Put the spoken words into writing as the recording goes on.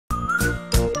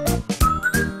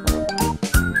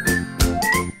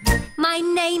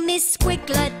is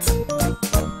Squiglet.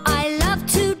 I love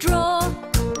to draw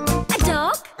a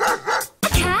dog, a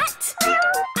cat, a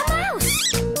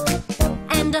mouse,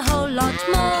 and a whole lot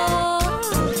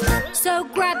more. So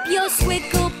grab your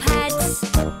Squiggle Pads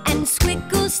and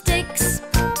Squiggle Sticks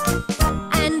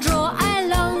and draw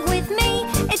along with me.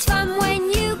 It's fun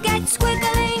when you get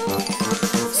squiggling.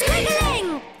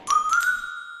 Squiggling!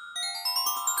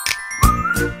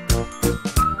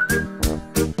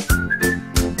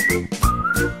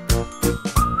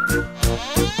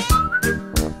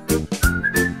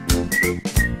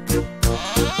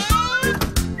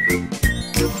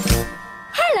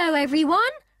 Hello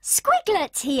everyone,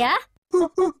 Squiglet here.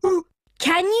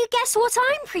 Can you guess what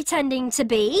I'm pretending to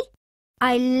be?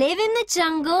 I live in the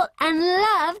jungle and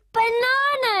love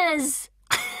bananas.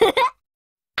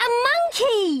 A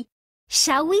monkey!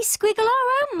 Shall we squiggle our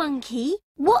own monkey?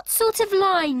 What sort of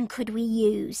line could we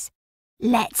use?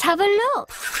 Let's have a look.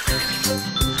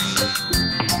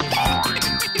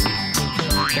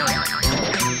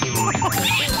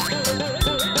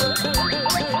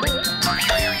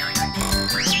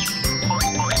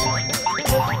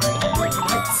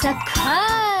 It's a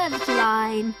curved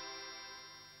line.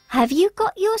 Have you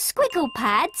got your Squiggle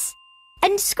Pads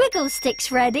and Squiggle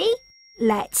Sticks ready?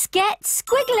 Let's get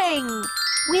squiggling.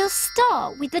 We'll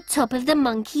start with the top of the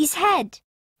monkey's head.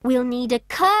 We'll need a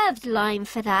curved line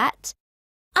for that.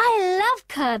 I love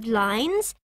curved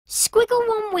lines. Squiggle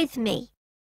one with me.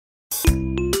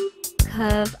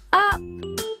 Curve up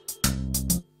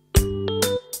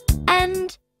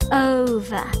and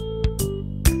over.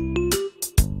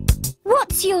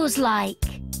 What's yours like?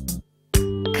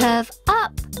 Curve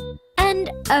up and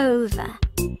over.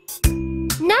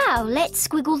 Now let's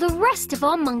squiggle the rest of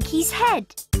our monkey's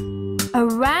head. A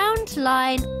round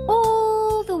line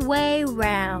all the way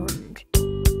round.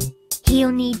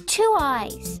 He'll need 2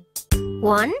 eyes.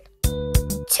 1,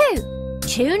 2.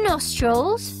 2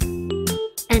 nostrils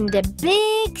and a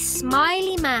big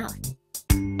smiley mouth.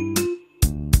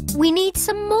 We need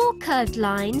some more curved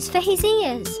lines for his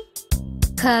ears.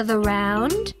 Curve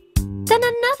around, then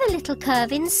another little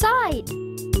curve inside,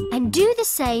 and do the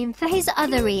same for his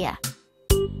other ear.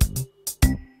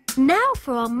 Now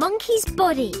for our monkey's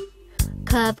body.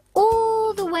 Curve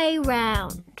all the way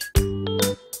round.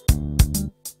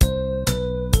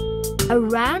 A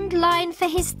round line for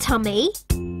his tummy.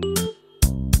 2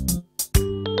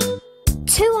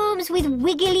 arms with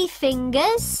wiggly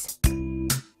fingers.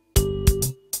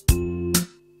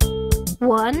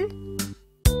 1.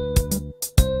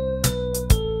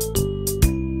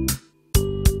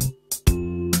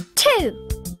 2.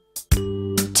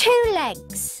 2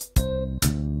 legs.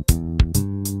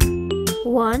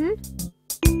 1,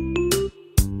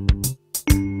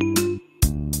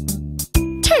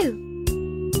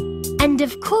 2. And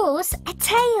of course, a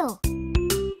tail.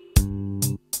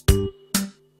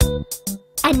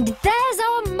 And there's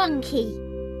our monkey.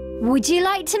 Would you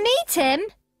like to meet him?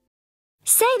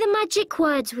 Say the magic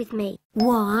words with me.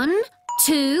 1,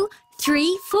 2,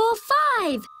 3, 4,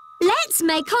 5. Let's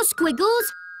make our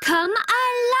squiggles come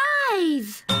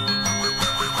alive.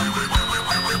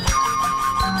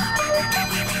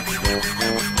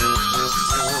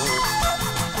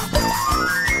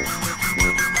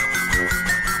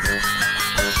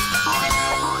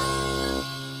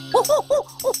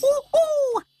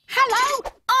 Hello,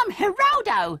 I'm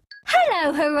Geraldo.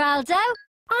 Hello, Geraldo.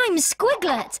 I'm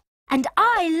Squiglet, and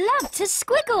I love to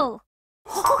squiggle.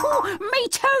 Me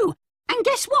too. And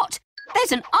guess what?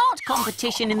 There's an art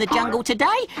competition in the jungle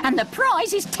today, and the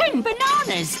prize is 10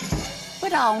 bananas.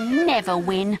 But I'll never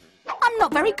win. I'm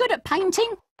not very good at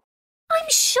painting. I'm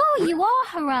sure you are,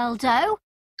 Geraldo.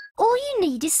 All you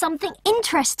need is something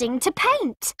interesting to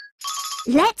paint.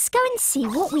 Let's go and see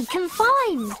what we can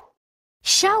find.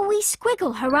 Shall we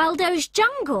squiggle Geraldo's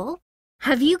jungle?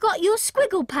 Have you got your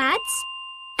Squiggle Pads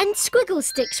and Squiggle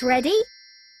Sticks ready?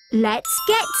 Let's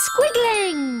get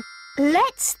squiggling!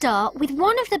 Let's start with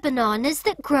one of the bananas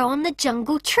that grow on the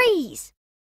jungle trees.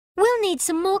 We'll need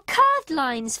some more curved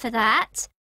lines for that.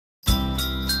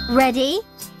 Ready?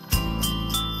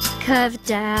 Curve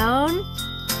down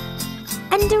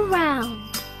and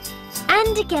around.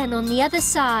 And again on the other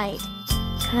side.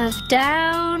 Curve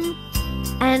down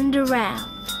and around.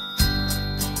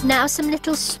 Now some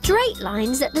little straight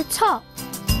lines at the top.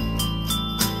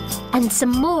 And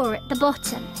some more at the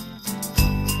bottom.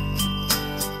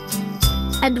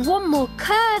 And one more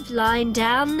curved line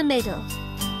down the middle.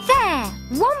 There,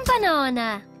 1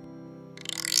 banana.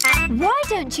 Why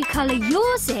don't you colour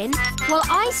yours in while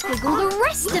I squiggle the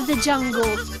rest of the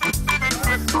jungle?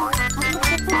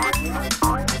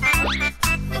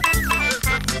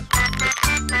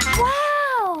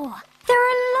 Wow! There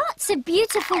are lots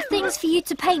beautiful things for you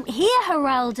to paint here,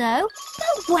 Geraldo.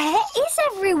 But where is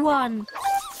everyone?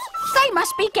 They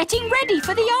must be getting ready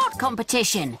for the art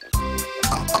competition.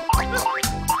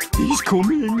 He's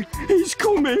coming! He's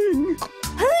coming!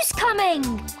 Who's coming?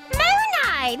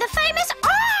 Mooneye, the famous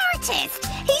artist.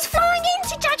 He's flying in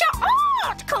to judge our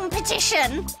art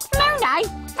competition. Monet,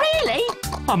 really?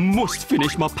 I must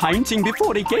finish my painting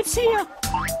before he gets here.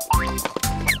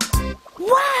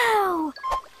 Wow!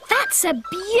 That's a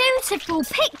beautiful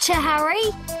picture,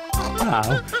 Harry.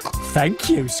 Oh, thank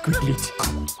you, Squiglet.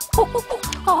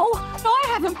 Oh, I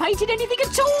haven't painted anything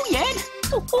at all yet.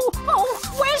 Oh,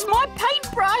 where's my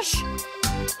paintbrush?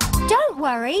 Don't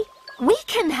worry, we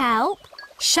can help.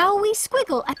 Shall we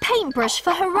squiggle a paintbrush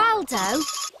for Geraldo?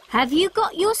 Have you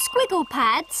got your squiggle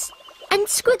pads and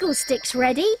squiggle sticks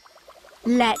ready?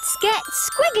 Let's get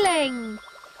squiggling.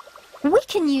 We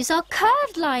can use our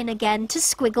curved line again to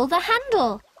squiggle the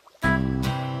handle.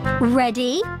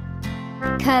 Ready?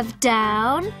 Curve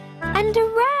down and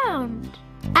around.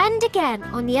 And again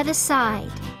on the other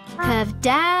side. Curve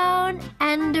down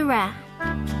and around.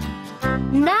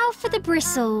 Now for the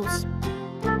bristles.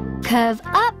 Curve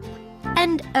up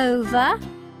and over.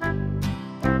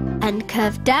 And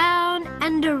curve down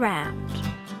and around.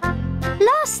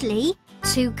 Lastly,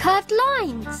 2 curved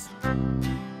lines.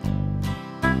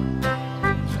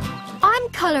 I'm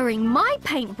colouring my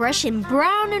paintbrush in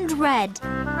brown and red.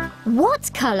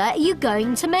 What colour are you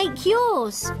going to make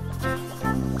yours?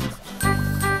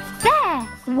 There,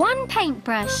 1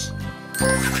 paintbrush.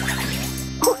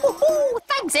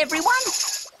 Thanks, everyone.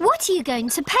 What are you going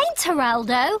to paint,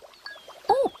 Geraldo?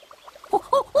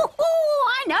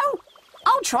 I know.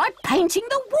 I'll try painting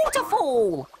the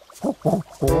waterfall.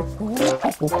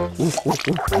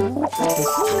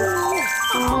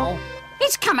 Oh,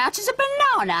 it's come out as a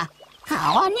banana.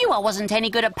 Oh, I knew I wasn't any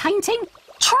good at painting.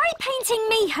 Try painting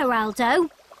me, Geraldo.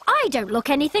 I don't look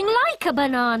anything like a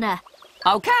banana.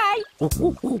 OK.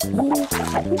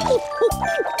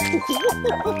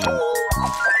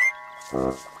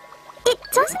 It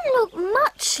doesn't look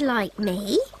much like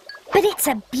me, but it's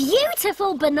a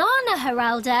beautiful banana,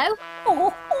 Geraldo.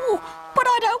 Oh, but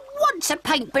I don't want to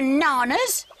paint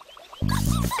bananas.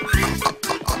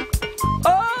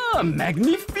 Ah,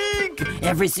 magnifique!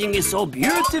 Everything is so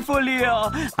beautiful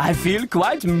here. I feel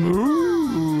quite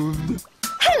moved.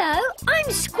 Hello, I'm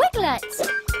Squiglet.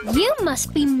 You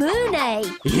must be Mooney.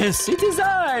 Yes, it is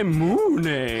I,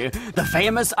 Mooney, the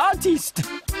famous artist.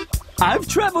 I've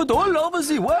travelled all over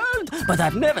the world, but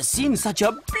I've never seen such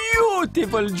a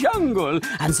beautiful jungle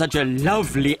and such a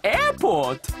lovely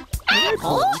airport.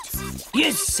 Airport?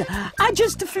 Yes, I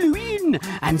just flew in,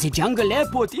 and the jungle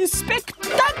airport is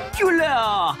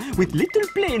spectacular, with little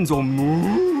planes all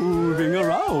moving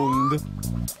around.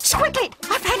 Squiglet,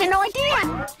 I've had an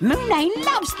idea. Mooney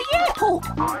loves the airport.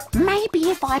 Maybe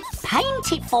if I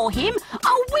paint it for him,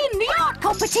 I'll win the art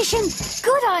competition.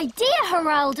 Good idea,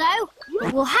 Geraldo.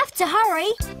 But we'll have to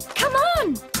hurry. Come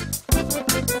on.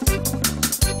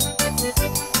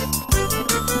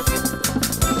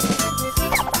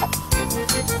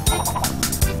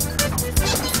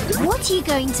 What are you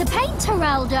going to paint,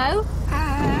 Geraldo?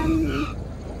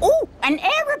 Oh, an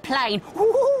aeroplane.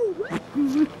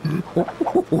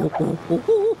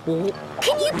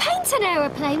 Can you paint an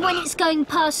aeroplane when it's going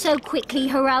past so quickly,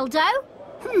 Geraldo?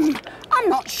 I'm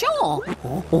not sure.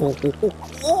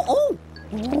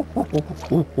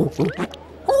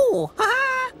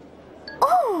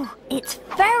 Oh, it's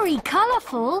very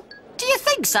colourful. Do you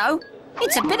think so?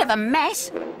 It's a bit of a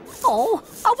mess. Oh,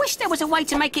 I wish there was a way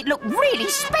to make it look really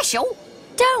special.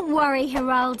 Don't worry,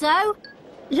 Geraldo.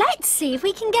 Let's see if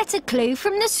we can get a clue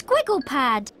from the Squiggle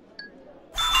Pad.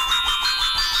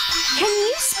 Can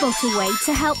you spot a way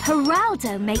to help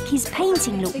Geraldo make his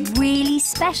painting look really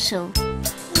special?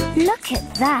 Look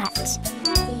at that.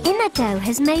 Inigo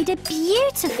has made a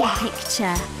beautiful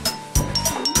picture.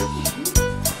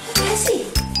 Jessie,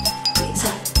 it's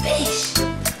a fish.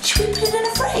 Should we put it in a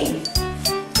frame?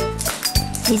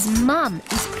 His mum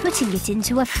is putting it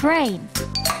into a frame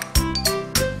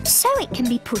so it can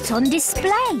be put on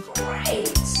display.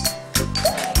 Great.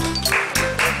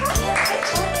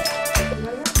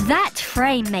 That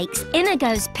frame makes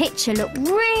Inigo's picture look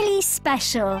really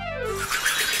special.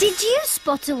 Did you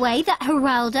spot a way that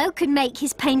Geraldo could make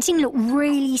his painting look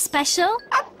really special?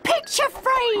 A picture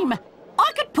frame.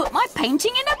 I could put my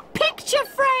painting in a picture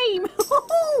frame.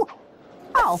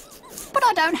 Oh, but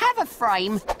I don't have a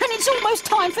frame, and it's almost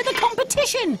time for the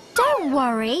competition. Don't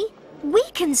worry, we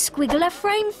can squiggle a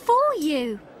frame for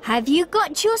you. Have you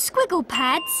got your squiggle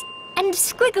pads and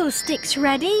squiggle sticks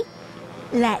ready?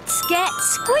 Let's get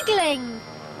squiggling.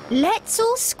 Let's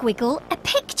all squiggle a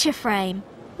picture frame.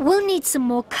 We'll need some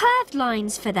more curved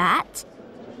lines for that.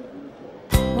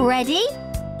 Ready?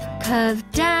 Curve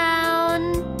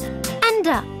down and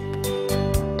up.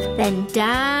 Then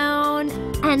down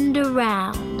and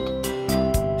around.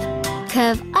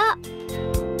 Curve up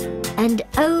and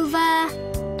over.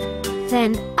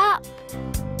 Then up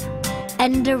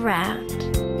and around.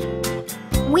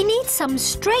 We need some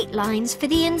straight lines for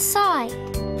the inside.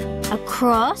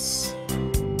 Across,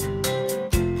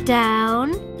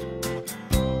 down,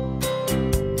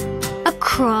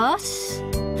 across,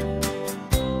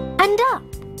 and up.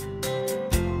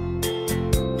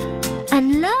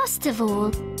 And last of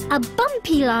all, a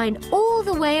bumpy line all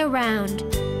the way around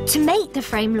to make the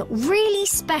frame look really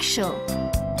special.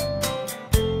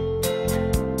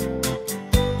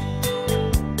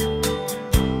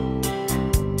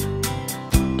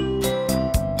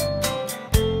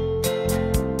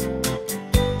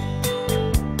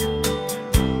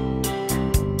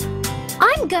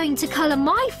 I'm going to colour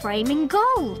my frame in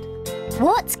gold.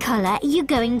 What colour are you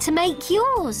going to make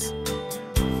yours?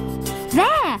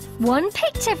 There, one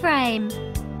picture frame.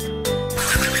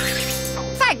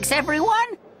 Thanks,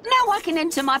 everyone. Now I can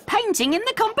enter my painting in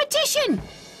the competition.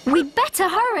 We'd better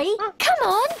hurry. Come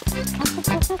on.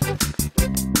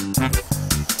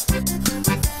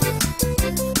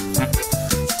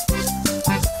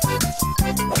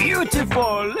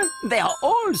 Beautiful! They are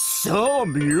all so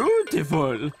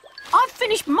beautiful. I've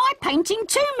finished my painting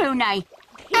too, Mooney.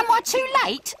 Am I too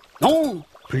late? Oh,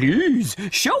 please,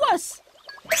 show us.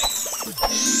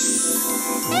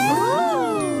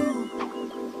 Ooh.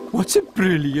 What a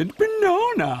brilliant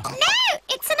banana. No,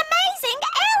 it's an amazing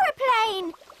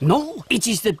aeroplane. No, it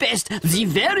is the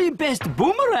very best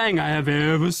boomerang I have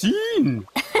ever seen.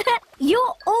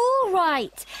 You're all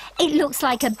right. It looks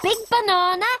like a big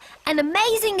banana, an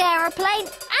amazing aeroplane,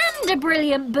 and a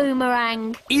brilliant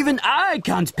boomerang. Even I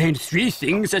can't paint three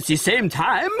things at the same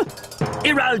time.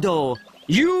 Geraldo,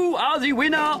 you are the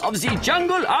winner of the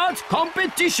Jungle Art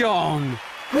Competition.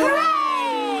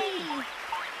 Hooray!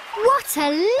 What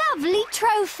a lovely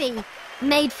trophy,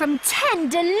 made from 10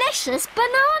 delicious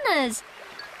bananas.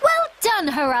 Well done,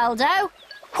 Geraldo.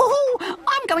 Oh,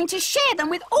 I'm going to share them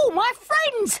with all my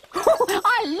friends.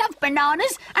 I love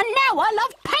bananas, and now I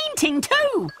love painting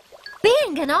too.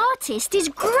 Being an artist is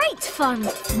great fun.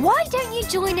 Why don't you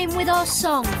join in with our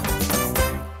song?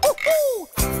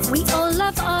 We all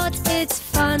love art, it's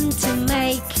fun to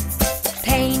make.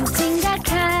 Painting a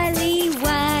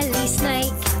curly-whirly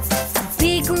snake. A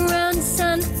big round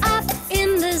sun up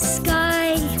in the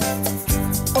sky.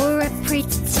 Or a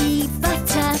pretty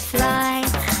butterfly.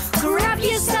 Grab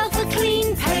yourself a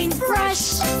clean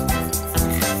paintbrush.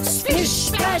 Splish,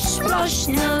 splash, splosh,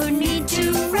 no need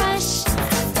to rush.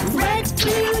 Red,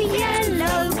 blue,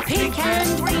 yellow, pink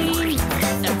and green.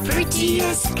 The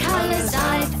prettiest colours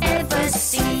I've ever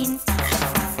seen.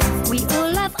 We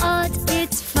all love art,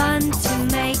 it's fun to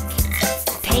make.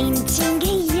 Painting a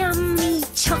yummy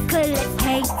chocolate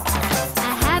cake.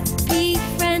 A happy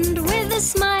friend with a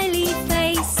smiley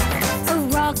face. A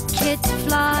rocket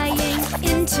flying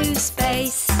into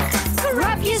space.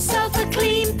 Grab yourself a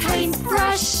clean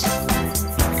paintbrush.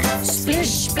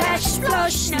 Splish, splash,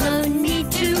 splosh, no need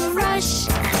to rush.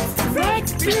 Red,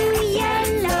 blue,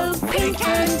 yellow, pink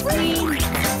and green.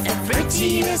 The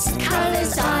prettiest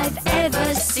colours I've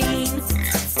ever seen.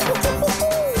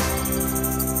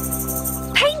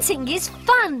 Painting is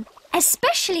fun,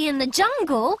 especially in the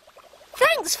jungle.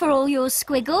 Thanks for all your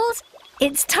squiggles.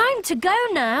 It's time to go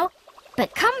now,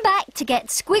 but come back to get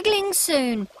squiggling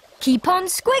soon. Keep on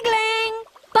squiggling.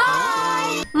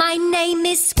 Bye! My name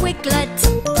is Squiglet.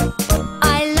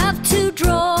 I love to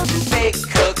draw. Big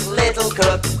cook, little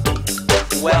cook,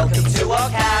 welcome to our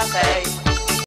cabin.